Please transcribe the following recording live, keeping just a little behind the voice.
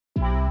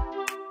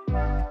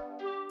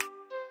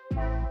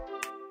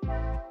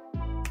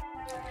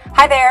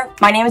Hi there,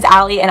 my name is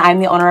Allie and I'm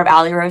the owner of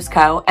Allie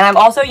Co. And I'm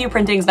also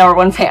UPrinting's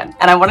 #1 fan,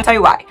 and I want to tell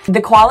you why.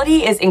 The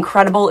quality is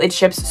incredible, it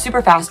ships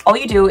super fast. All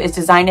you do is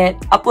design it,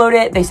 upload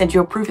it, they send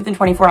you a proof within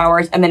 24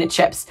 hours, and then it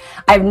ships.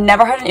 I've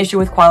never had an issue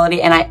with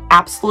quality and I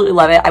absolutely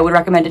love it. I would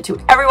recommend it to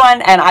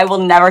everyone and I will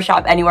never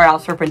shop anywhere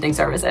else for printing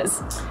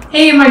services.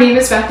 Hey, my name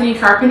is Bethany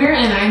Carpenter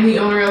and I'm the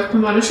owner of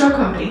Pomodo Shrub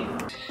Company.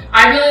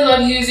 I really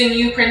love using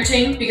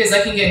UPrinting because I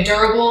can get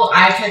durable,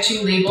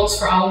 eye-catching labels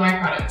for all of my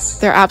products.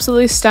 They're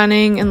absolutely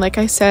stunning, and like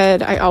I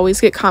said, I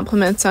always get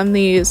compliments on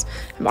these.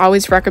 I'm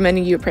always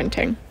recommending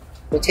UPrinting.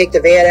 We take the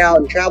van out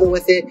and travel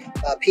with it.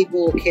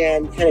 People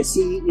can kind of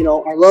see,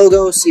 our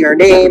logo, see our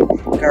name,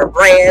 our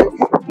brand.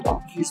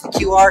 Use the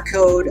QR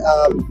code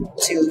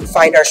to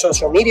find our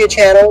social media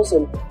channels,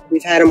 and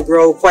we've had them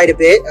grow quite a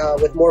bit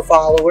with more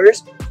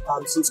followers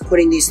since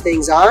putting these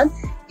things on.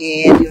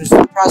 And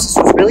the process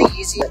was really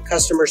easy.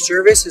 Customer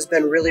service has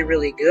been really,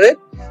 really good.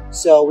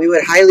 So we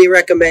would highly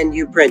recommend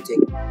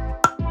UPrinting.